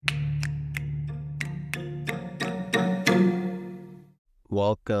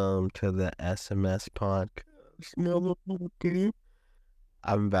Welcome to the SMS podcast.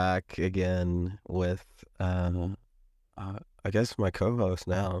 I'm back again with, I guess my co-host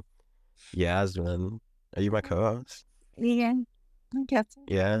now, Yasmin. Are you my co-host? Yeah, I guess.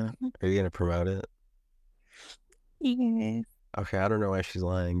 Yeah? Are you gonna promote it? Yes. Okay, I don't know why she's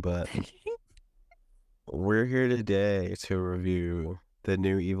lying, but we're here today to review the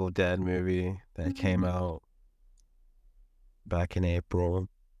new Evil Dead movie that came out back in April.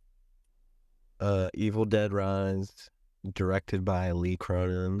 Evil Dead Rise, directed by Lee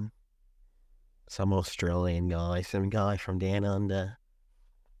Cronin. Some Australian guy, some guy from down under.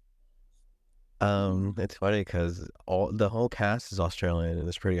 It's funny because all the whole cast is Australian, and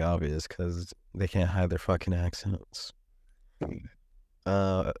it's pretty obvious because they can't hide their fucking accents.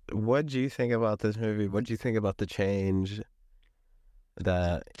 What do you think about this movie? What do you think about the change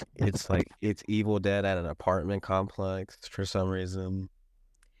that it's Evil Dead at an apartment complex for some reason?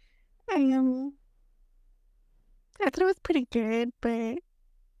 I I thought it was pretty good, but I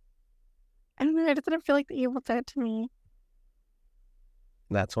don't know. It didn't feel like the Evil Dead to me.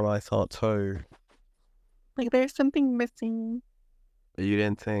 That's what I thought too. Like there's something missing. You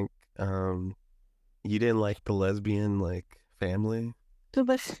didn't think you didn't like the lesbian family? So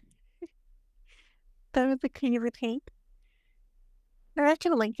that was a crazy take. I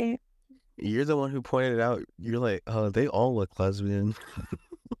actually like it. You're the one who pointed it out. You're like, oh, they all look lesbian.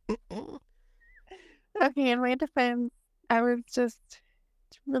 Okay, in my defense, I was just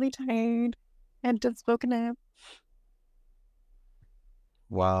really tired and just woken up.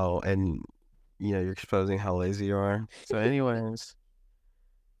 Wow, and you're exposing how lazy you are. So, anyways,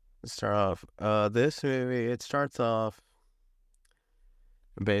 let's start off. This movie, it starts off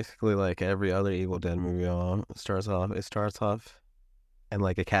basically like every other Evil Dead movie. It starts off in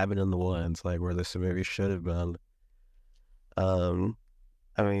like a cabin in the woods, like where this movie should have been. Um,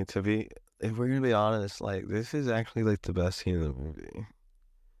 I mean, if we're gonna be honest, like this is actually like the best scene in the movie,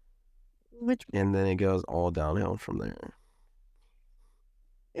 Which and then it goes all downhill from there.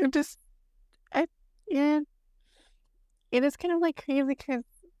 it just I yeah, it is kind of like crazy because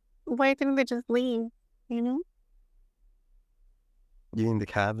why didn't they just leave? You know? You mean the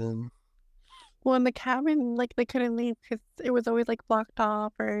cabin? Well, in the cabin, like they couldn't leave because it was always like blocked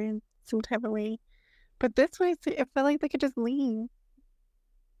off or in some type of way. But this way, it felt like they could just leave.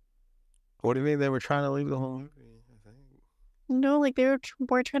 What do you mean they were trying to leave the whole movie? I think. No, like they were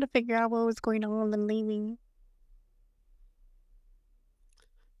more trying to figure out what was going on than leaving.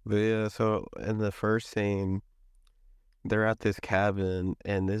 But yeah, so in the first scene, they're at this cabin,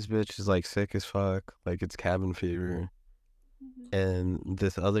 and this bitch is like sick as fuck, like it's cabin fever. Mhm. And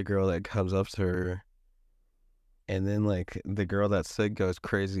this other girl that comes up to her, and then like the girl that's sick goes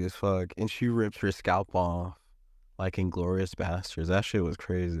crazy as fuck, and she rips her scalp off, like in Glorious Bastards. That shit was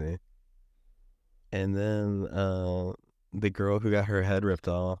crazy. And then the girl who got her head ripped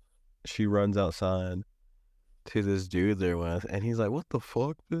off, she runs outside to this dude they're with, and he's like, "What the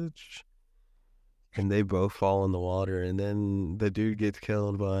fuck, bitch?" And they both fall in the water, and then the dude gets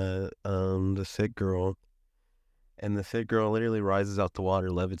killed by the sick girl, and the sick girl literally rises out the water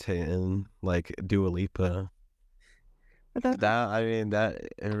levitating like Dua Lipa. But that, That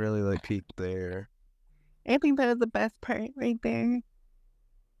it really like peaked there. I think that was the best part right there.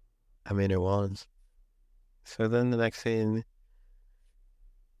 I mean, it was. So then the next scene,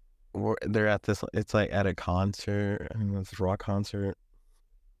 they're at this. It's like at a concert. I mean, it's a rock concert,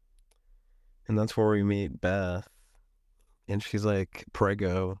 and that's where we meet Beth, and she's like,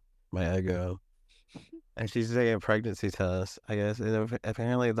 "Prego, my ego." And she's taking a pregnancy test, I guess. And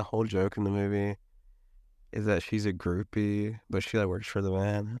apparently, the whole joke in the movie is that she's a groupie, but she like works for the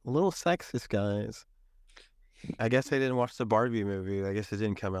man. A little sexist, guys. I guess they didn't watch the Barbie movie. I guess it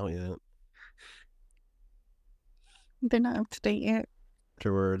didn't come out yet. They're not up to date yet.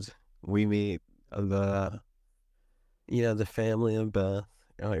 Afterwards, we meet the the family of Beth,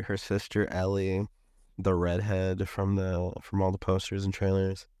 like her sister Ellie, the redhead from all the posters and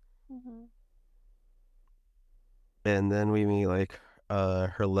trailers, Mm-hmm. and then we meet like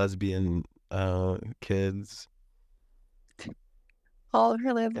her lesbian kids. All of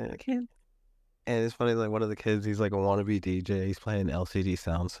her lesbian And, kids. and it's funny, like one of the kids, he's like a wannabe DJ. He's playing LCD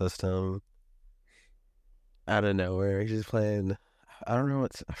sound system out of nowhere. He's just playing. I don't know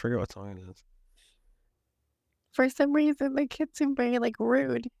I forget what song it is. For some reason, the kids seem very like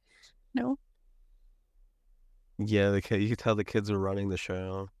rude. No, Yeah, the kid. You could tell the kids were running the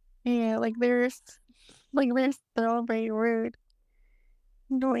show. yeah, they're all very rude,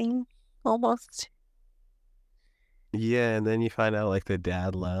 annoying, almost. Yeah, and then you find out like the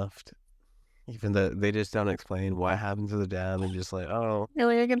dad left. Even though they just don't explain what happened to the dad. They're just like, oh,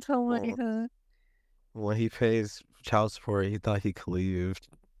 Really, I can tell what well, you when he pays child support, he thought he could leave.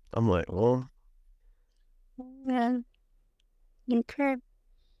 I'm like, well, yeah, you could.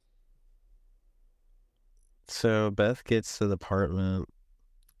 so Beth gets to the apartment,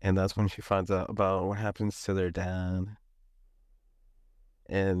 and that's when she finds out about what happens to their dad.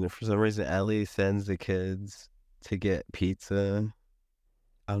 And for some reason, Ellie sends the kids to get pizza.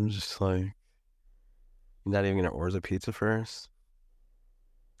 I'm just like, you're not even gonna order the pizza first?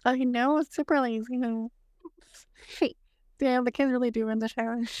 I know it's super lazy. Damn, the kids really do run the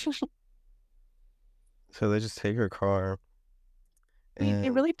show. So they just take her car, They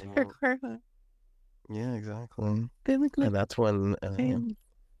and really took her car. yeah, exactly. They look like And fans.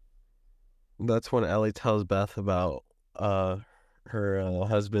 that's when Ellie tells Beth about uh her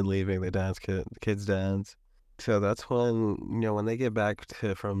husband leaving the kid's dad's. So that's when when they get back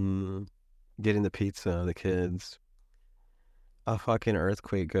to from getting the pizza, the kids, a fucking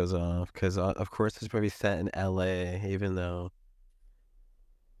earthquake goes off because of course it's probably set in L.A. Even though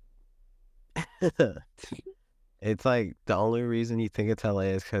it's like the only reason you think it's LA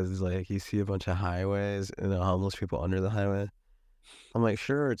is because like you see a bunch of highways and the homeless people under the highway. I'm like,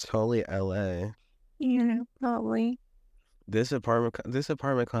 sure, it's totally LA. Yeah, probably. This apartment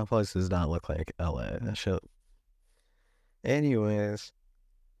complex does not look like LA. That shit. Anyways,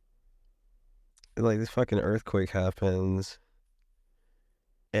 like this fucking earthquake happens,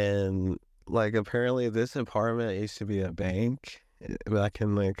 and like apparently this apartment used to be a bank back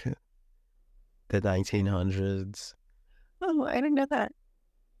in like the 1900s. Oh, I didn't know that.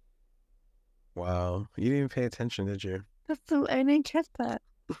 Wow, you didn't even pay attention, did you? That's so I didn't catch that.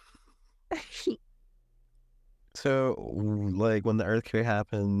 So like when the earthquake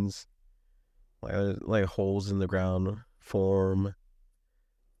happens, like holes in the ground form,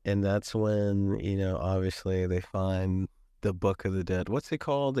 and that's when obviously they find the Book of the Dead. What's it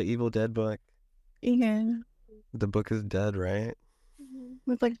called? The Evil Dead book. Yeah. The Book is Dead, right?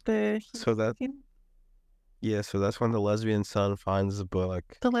 With like So that yeah, so that's when the lesbian son finds the book,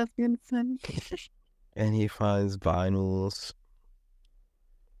 the lesbian son. and he finds vinyls.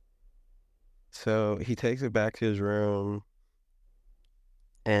 So he takes it back to his room,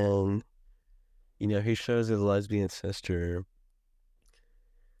 and he shows his lesbian sister,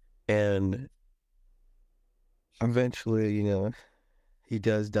 and eventually, he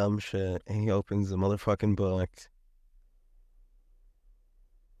does dumb shit and he opens the motherfucking book.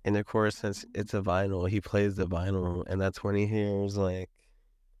 And of course, since it's a vinyl, he plays the vinyl, and that's when he hears like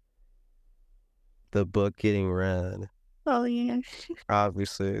the book getting read. Oh yeah.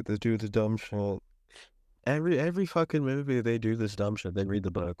 Obviously, they do the dumb shit. Every fucking movie they do this dumb shit. They read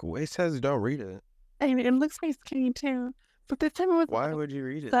the book. It says don't read it. I mean, it looks pretty scary too. But this time it was Why would you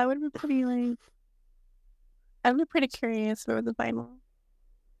read so it? I would be pretty like I'd be pretty curious about the vinyl.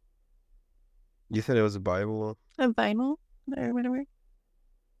 You said it was a Bible. A vinyl or whatever.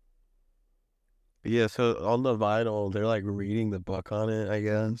 Yeah, so on the vinyl, they're like reading the book on it, I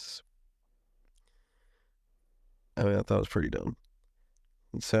guess. I mean, I thought it was pretty dumb.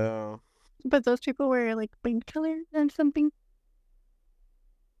 So, But those people were like paint color and something.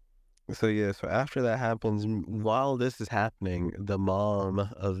 so yeah, so after that happens, while this is happening, the mom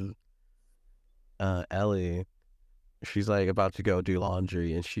of Ellie, she's like about to go do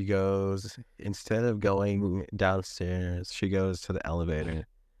laundry, and she goes, instead of going downstairs, she goes to the elevator.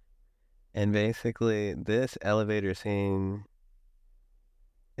 And basically, this elevator scene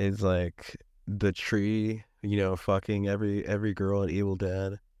is like the tree, fucking every girl in Evil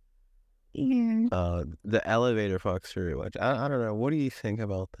Dead. Yeah. The elevator fucks her, which I don't know. What do you think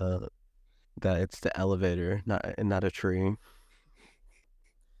about that? That it's the elevator, not a tree.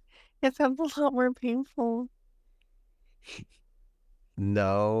 It sounds a lot more painful.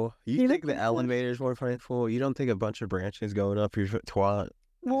 No, you You don't think the think so? elevator is more painful? You don't think a bunch of branches going up your twat is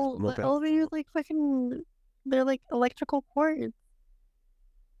Well, more the elevators painful? like fucking they're like electrical cords.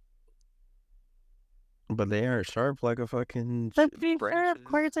 But they aren't sharp like a fucking The pretty sharp branches.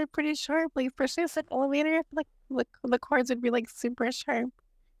 cords are pretty sharp. Like especially if it's an elevator, I feel like the cords would be like super sharp.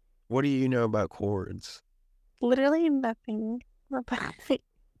 What do you know about chords? Literally nothing about it.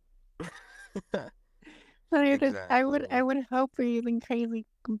 I Exactly. would hope for using crazy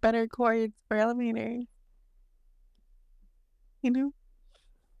better cords for elevators. You know,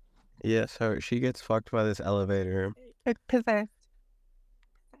 Yeah, so she gets fucked by this elevator. like possessed.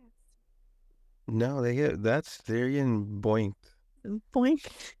 No, they're getting boinked. Boink.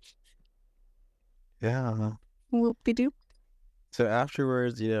 Yeah. Whoop de doop. So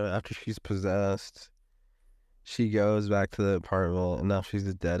afterwards, after she's possessed, she goes back to the apartment, and now she's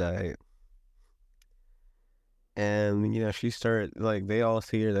a deadite. And she start like they all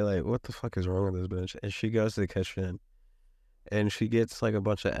see her. They're like, "What the fuck is wrong with this bitch?" And she goes to the kitchen and she gets like a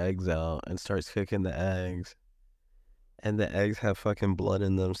bunch of eggs out and starts cooking the eggs. And the eggs have fucking blood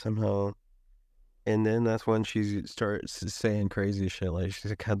in them somehow. And then that's when she starts saying crazy shit like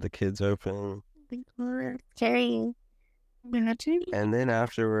she's cut the kids open. Like, scary. Imagine. And then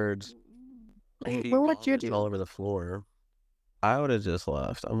afterwards, Like, she what would you vomits all do? over the floor. I would have just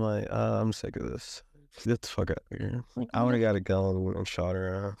left. I'm like, I'm sick of this. Get the fuck out of here. Like, I would have got a gun and shot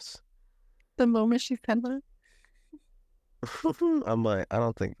her ass. the moment she said that. I'm like, I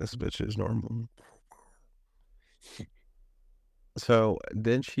don't think this bitch is normal. So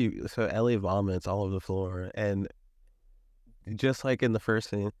Ellie vomits all over the floor, and just like in the first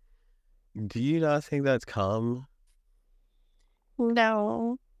scene, do you not think that's cum?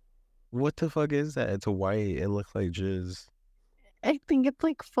 No. What the fuck is that? It's white and looks like jizz. I think it's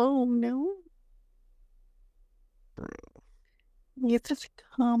like foam, no? It's just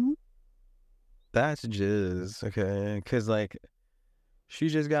cum. That's jizz, okay? Because like she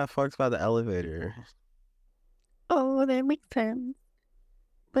just got fucked by the elevator. Oh, that makes sense.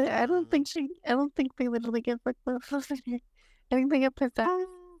 But I don't think they literally get fucked by the I think they get possessed.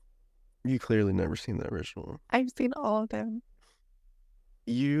 You clearly never seen the original. I've seen all of them.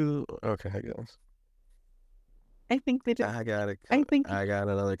 You okay? I guess I think they just, I got a, I think, I got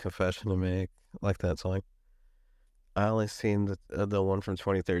another confession to make. Like that song. I only seen the one from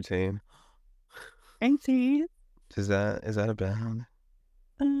 2013. I'm serious. Is that a bad?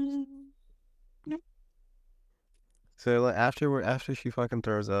 Um, no, So like after she fucking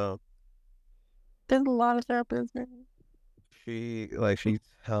throws up, there's a lot of therapists. she like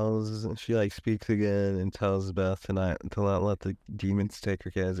speaks again and tells Beth to not let the demons take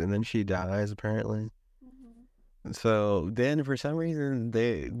her kids, and then she dies apparently. So then for some reason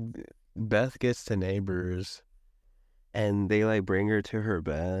Beth gets to neighbors and they like bring her to her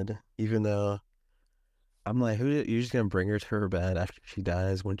bed, even though I'm like, you're just gonna bring her to her bed after she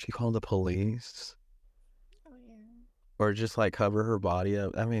dies? When she called the police Oh yeah. or just like cover her body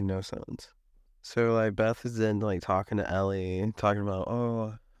up? That made no sense. So like Beth is then like talking to Ellie, talking about, oh,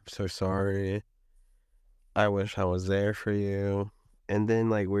 I'm so sorry. I wish I was there for you. And then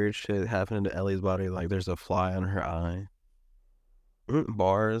like weird shit happening to Ellie's body, like there's a fly on her eye.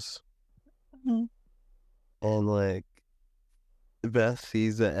 Bars. Mhm. And like Beth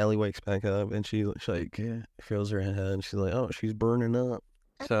sees that Ellie wakes back up and she like feels her head and she's like, oh, she's burning up.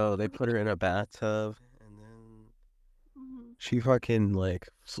 So they put her in a bathtub and then Mhm. she fucking like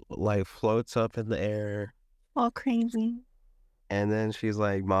floats up in the air. All crazy. And then she's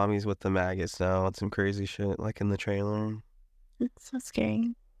like, mommy's with the maggots now. It's some crazy shit like in the trailer. It's so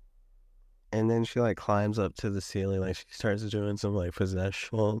scary. And then she like climbs up to the ceiling, like she starts doing some like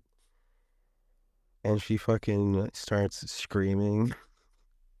possession, and she fucking starts screaming.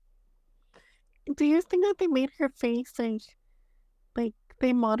 Do you think that they made her face like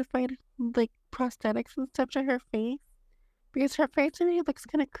they modified like prosthetics and stuff to her face? Because her face to me looks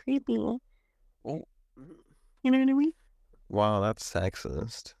kind of creepy. You Oh. know what I mean? Wow, that's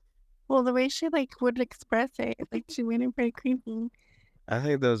sexist. Well, the way she like would express it, like she made it very creepy. I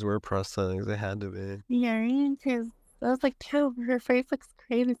think those were prosthetics. They had to be. Yeah, because I was like, too, her face looks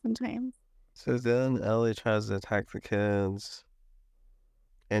crazy sometimes. So then Ellie tries to attack the kids,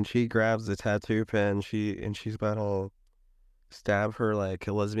 and she grabs the tattoo pen. She's about to stab her like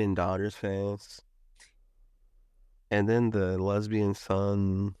a lesbian daughter's face, and then the lesbian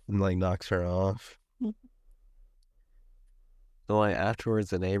son like knocks her off. Mm. So like afterwards,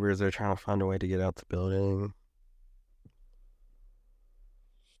 the neighbors are trying to find a way to get out the building,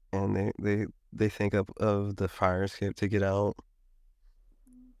 and they think of the fire escape to get out.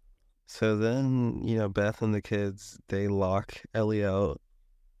 So then Beth and the kids they lock Ellie out.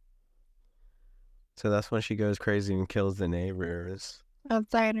 So that's when she goes crazy and kills the neighbors.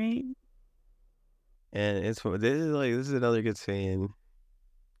 Outside, right? And this is another good scene,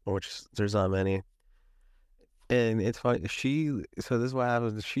 which there's not many. And it's funny. So this is what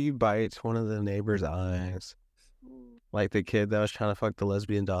happens. She bites one of the neighbor's eyes, like the kid that was trying to fuck the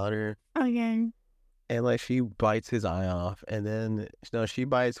lesbian daughter. Oh yeah. And like she bites his eye off, and then no, she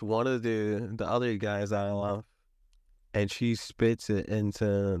bites one of the other guy's eye off, and she spits it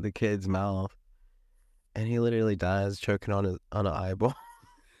into the kid's mouth, and he literally dies choking on an eyeball.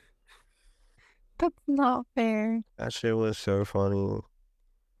 That's not fair. That shit was so funny.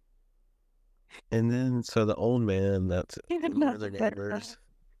 And then so the old man that's You did one not of their better that.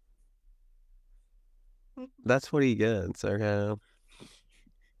 neighbors, that's what he gets. Okay,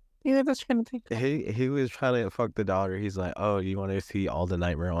 You were just trying to take that. he was trying to fuck the daughter. He's like, oh, you want to see all the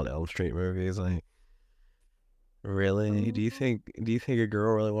Nightmare on Elm Street movies? Like, Really? Mhm. Do you think a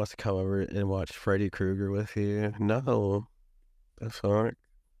girl really wants to come over and watch Freddy Krueger with you? No. The fuck?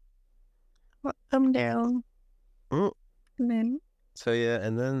 Well, I'm down. Mm. And then So yeah,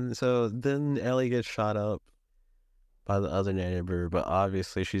 and then Ellie gets shot up by the other neighbor, but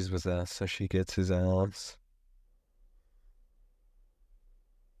obviously she's possessed, so she gets his ass.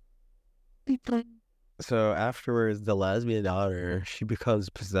 So afterwards, the lesbian daughter, she becomes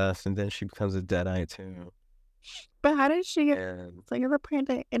possessed, and then she becomes a deadite too. but how did she get And so you're the parent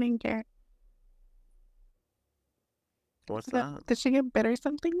that I didn't get? what's Like, that? did she get bit or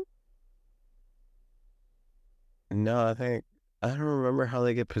something? No, I don't remember how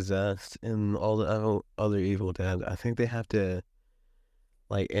they get possessed in all the other Evil Dead. I think they have to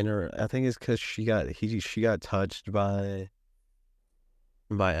like enter. I think it's because she got touched by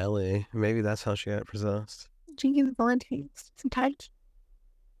Ellie. Maybe that's how she got possessed. Jenkins volunteers. Sometimes.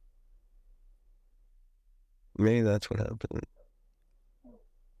 Maybe that's what happened.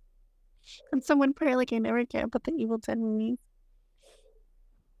 And someone probably like I never get about the Evil Dead movies.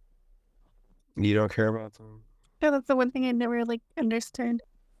 You don't care about them. Yeah, that's the one thing I never like understood.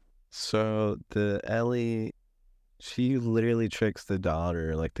 So the Ellie, she literally tricks the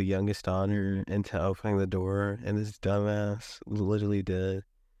daughter, like the youngest daughter, into opening the door, and this dumbass literally did.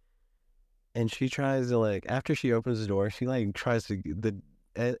 And she tries to like after she opens the door, she like tries to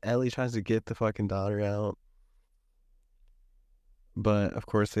Ellie tries to get the fucking daughter out, but of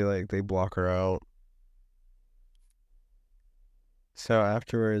course they block her out. So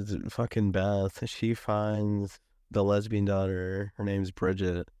afterwards, fucking Beth, she finds the lesbian daughter. Her name's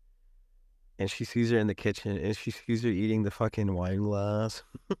Bridget, and she sees her in the kitchen, and she sees her eating the fucking wine glass,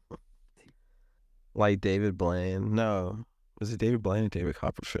 like David Blaine. No, was it David Blaine or David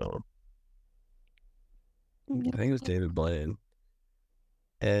Copperfield? I think it was David Blaine.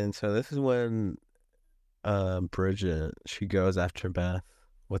 And so this is when Bridget she goes after Beth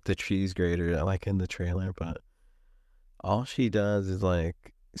with the cheese grater, like in the trailer, but all she does is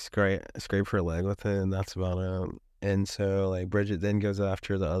like scrape her leg with it, and that's about it. And so like Bridget then goes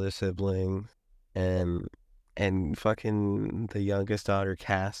after the other sibling, and fucking the youngest daughter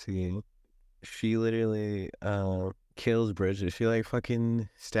Cassie, she literally kills Bridget. She like fucking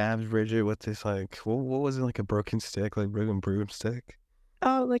stabs Bridget with this like what was it, like a broken stick, like broken broomstick.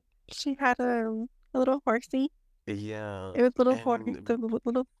 Oh, like she had a little horsey. Yeah, It was little horse and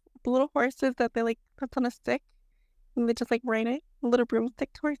the little horses that they like put on a stick and they just like ride it. A little broomstick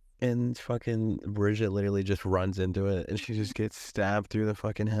horse. fucking Bridget literally just runs into it, and she just gets stabbed through the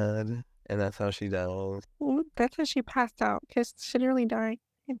fucking head, and that's how she dies. Ooh, that's how she passed out because she nearly died.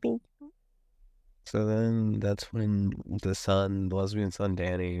 I think. So then that's when the lesbian son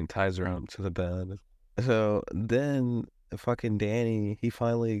Danny, ties her up to the bed. So then fucking Danny, he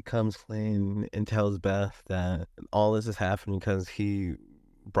finally comes clean and tells Beth that all this is happening because he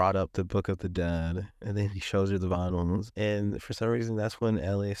brought up the Book of the Dead, and then he shows her the vinyls. And for some reason, that's when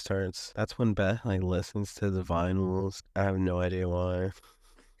Beth like listens to the vinyls. I have no idea why.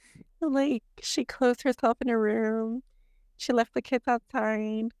 Like she closed herself in a room. She left the kids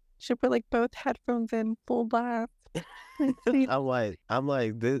outside. She put like both headphones in full blast. And I'm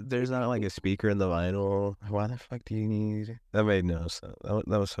like, there's not like a speaker in the vinyl. Why the fuck do you need? That made no sense. That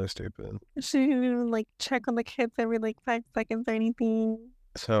was so stupid. she didn't even like check on the kids every like 5 seconds or anything.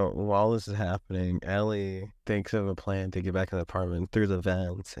 So while this is happening, Ellie thinks of a plan to get back in the apartment through the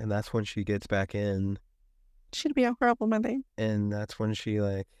vents, and that's when she gets back in, She'd be a horrible mother. and that's when she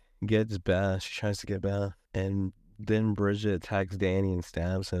like gets Beth. She tries to get Beth, and then Bridget attacks Danny and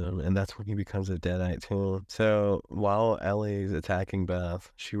stabs him, and that's when he becomes a deadite too. So while Ellie's attacking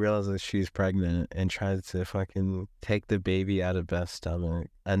Beth, she realizes she's pregnant and tries to fucking take the baby out of Beth's stomach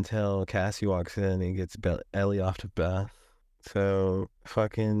until Cassie walks in and gets Ellie off to Beth. So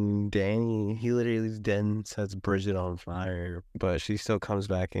fucking Danny, he literally then sets Bridget on fire, but she still comes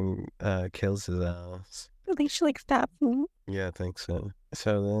back and kills his ass. I think she like stabs me. Yeah, I think so.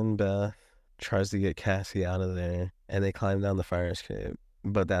 So then Beth tries to get Cassie out of there, and they climb down the fire escape.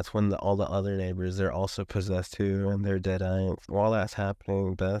 But that's when all the other neighbors, they're also possessed too, and they're dead eyed. While that's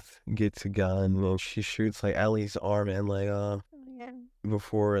happening, Beth gets a gun and she shoots like Ellie's arm and leg off Oh, yeah.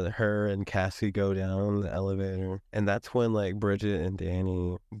 before her and Cassie go down the elevator. And that's when like Bridget and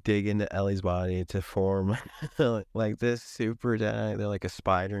Danny dig into Ellie's body to form like this super dead. They're like a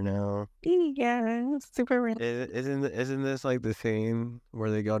spider now. Yeah, super real. Isn't this like the scene where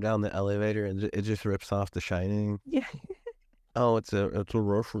they go down the elevator and it just rips off The Shining? Yeah, Oh, it's a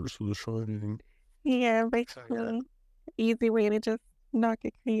reference to The Shining. yeah, So yeah. basically. Easy way to just not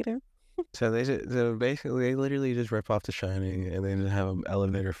get creative. So basically they literally just rip off The Shining and they just have an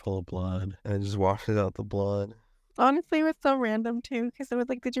elevator full of blood and it just washes out the blood. Honestly, it was so random too, because it was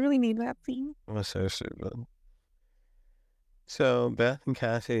like, did you really need that scene? It was so stupid. So Beth and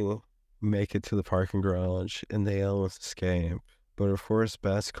Cassie make it to the parking garage and they almost escape. But of course,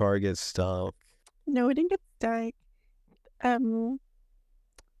 Beth's car gets stuck. No, it didn't get stuck. Um,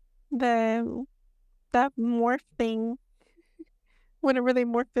 the that morph thing, whenever they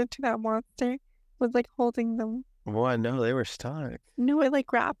morphed into that monster, was like holding them. What? No, they were stuck. No, it like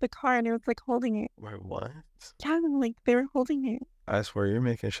grabbed the car and it was like holding it. Wait, what? Yeah, like they were holding it. I swear you're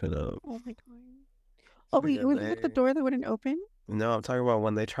making shit up. Oh my god. Oh wait, Yeah, was it like the door that wouldn't open? No, I'm talking about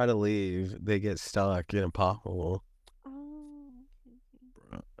when they try to leave, they get stuck in a pothole. Oh.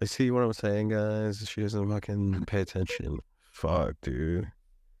 I see what I'm saying, guys. She doesn't fucking pay attention. Fuck, dude.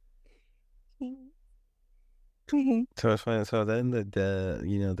 Okay. Okay. So it's fine. So then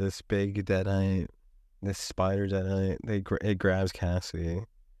this big deadite, this spider deadite, it grabs Cassie,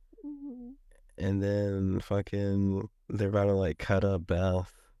 Mhm. and then fucking they're about to like cut up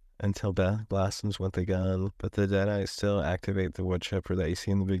Beth until Beth blasts them with the gun. But the deadites still activate the wood chipper that you see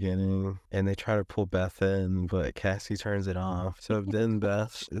in the beginning, and they try to pull Beth in, but Cassie turns it off. So then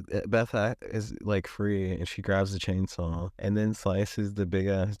Beth is like free, and she grabs the chainsaw and then slices the big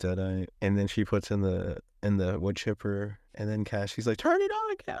ass deadite, and then she puts in the wood chipper, and then Cassie's like, "Turn it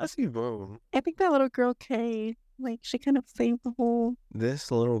on, Cassie!" Boom. I think that little girl Kay, like she kind of saved the whole. This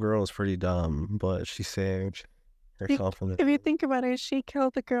little girl is pretty dumb, but she saved herself in the If you end. think about it, she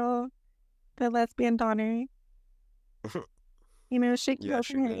killed the girl, the lesbian daughter. You know, she Yeah, killed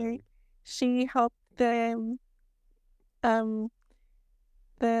she her. did. She helped um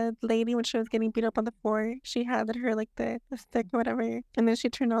the lady when she was getting beat up on the floor. She handed her like the stick or whatever, and then she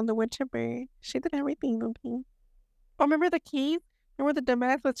turned on the wood chipper. She did everything. Okay. Oh, remember the keys? Remember the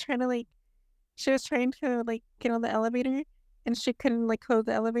dumbass was trying to like she was trying to like get on the elevator and she couldn't like close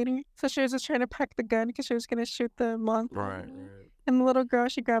the elevator. So she was just trying to pack the gun because she was gonna shoot the monster. Right, right. And the little girl,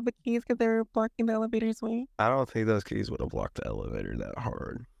 she grabbed the keys because they were blocking the elevator's way. I don't think those keys would have blocked the elevator that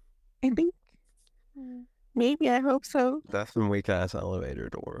hard. I think maybe I hope so. That's some weak ass elevator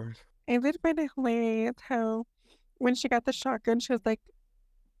doors. I did find it hilarious how when she got the shotgun, she was like,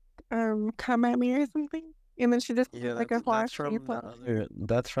 come at me or something. And then she just threw Yeah, like a whole ass that's from the chainsaw. other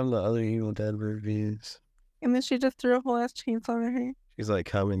that's from the other Evil Dead movies. And then she just threw a whole ass chainsaw at her. She's like,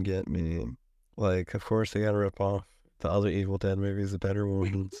 "Come and get me." Like, of course they gotta rip off the other Evil Dead movies, the better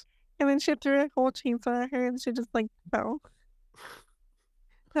ones. And then she threw a whole chainsaw at her and she just like fell.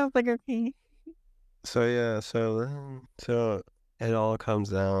 I was like, okay. So yeah, so it all comes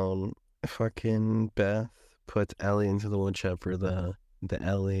down. Fucking Beth puts Ellie into the wood chipper, the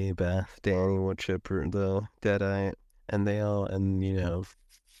Ellie, Beth, Danny wood chipper, the Deadite, and they all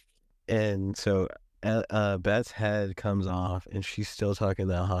and so Beth's head comes off and she's still talking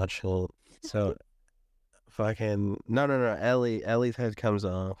that hot shit. So fucking no Ellie's head comes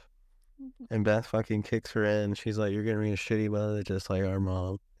off and Beth fucking kicks her in. She's like, "You're gonna be a shitty mother just like our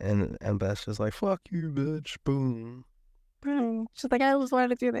mom." And Beth's just like, "Fuck you, bitch." Boom. She's like, I always wanted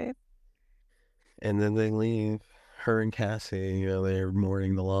to do this. And then they leave. Her and Cassie, they're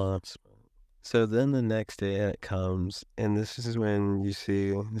mourning the loss. So then the next day it comes, and this is when you see,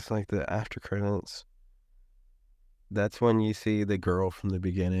 it's like the after credits. That's when you see the girl from the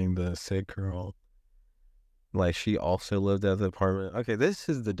beginning, the sick girl. Like, she also lived at the apartment. Okay, this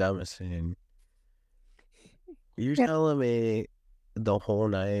is the dumbest thing. You're Yeah. telling me the whole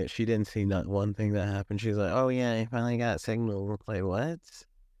night she didn't see not one thing that happened. She's like, "Oh yeah, I finally got signal." Like, what?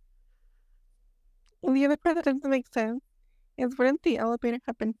 And the other part that doesn't make sense is wouldn't the elevator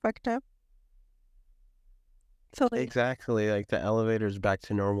have been fucked up? So Exactly, like the elevator's back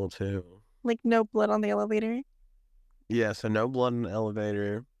to normal too. like no blood on the elevator. Yeah, so no blood in the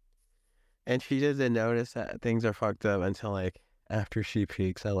elevator. And she doesn't notice that things are fucked up until like after she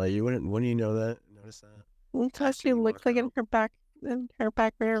peeks. I like, wouldn't you know that? Notice that? Until After she you looks walk like out. in her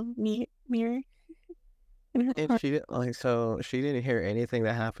back mirror in her And car. she didn't like so she didn't hear anything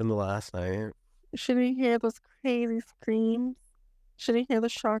that happened the last night. She didn't hear those crazy screams. She didn't hear the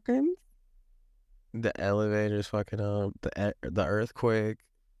shotguns. The elevator's fucking up. The earthquake.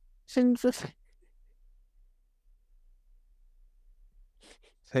 She didn't just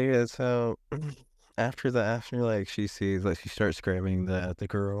So yeah, so after like she sees like she starts screaming the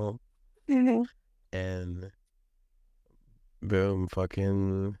girl and boom,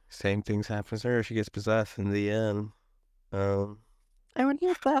 fucking same things happens to her. She gets possessed in the end. Um, I wonder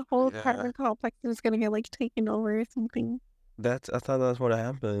if that whole yeah, apartment complex is gonna get like taken over or something. I thought that's what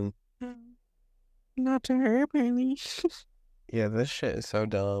happened. Not to her, apparently. Yeah, this shit is so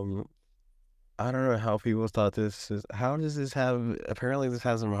dumb. I don't know how people thought this is. How does this have? Apparently, this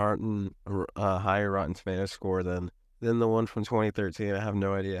has a higher Rotten Tomatoes score than the one from 2013. I have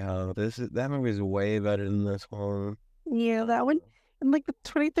no idea how. That movie is way better than this one. Yeah, that one. And like the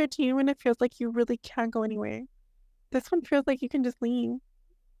 2013 one, it feels like you really can't go anywhere. This one feels like you can just leave.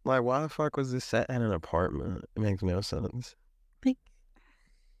 Like, why the fuck was this set in an apartment? It makes no sense. Like,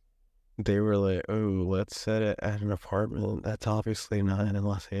 They were like, "Oh, let's set it at an apartment." That's obviously not in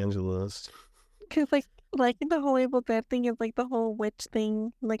Los Angeles. cause like the whole Evil Dead thing is like the whole witch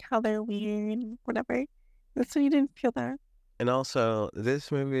thing, like how they're weird and whatever. This one you didn't feel that. And also,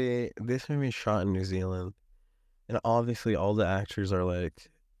 this movie is shot in New Zealand, and obviously all the actors are like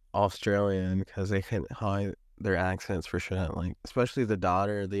Australian because they can't hide their accents for shit. Like, especially the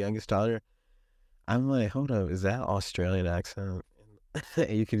daughter, the youngest daughter. I'm like, hold up, is that Australian accent?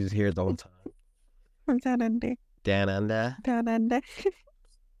 You can just hear it the whole time. From down under. Dan under. Down under.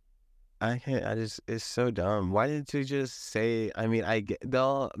 I can't. I just. It's so dumb. Why didn't you just say? I mean, I get.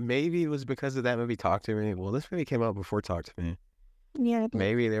 Though maybe it was because of that movie. Talk to Me. Well, this movie came out before Talk to Me. Yeah, it is.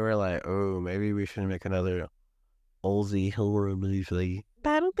 Maybe they were like, oh, maybe we should make another Aussie horror movie. But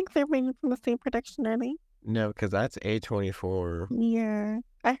I don't think they're made from the same production, are they? No, because that's A24. Yeah.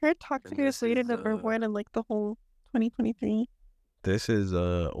 I heard Toxic And is this rated is number one in like the whole 2023. this is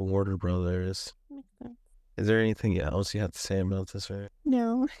Warner Brothers. Makes sense. Is there anything else you have to say about this movie?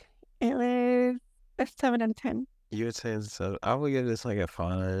 No, it was a 7 out of 10. You would say it's a. I would give this like a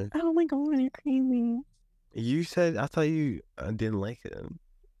 5. Oh my god, you're crazy. You said I thought you didn't like it.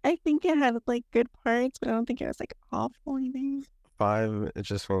 I think it had like good parts, but I don't think it was like awful either. 5. It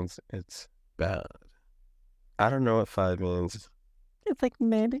just won't. It's bad. I don't know what 5 means. It's like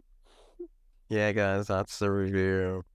mid. Yeah, guys, that's the review.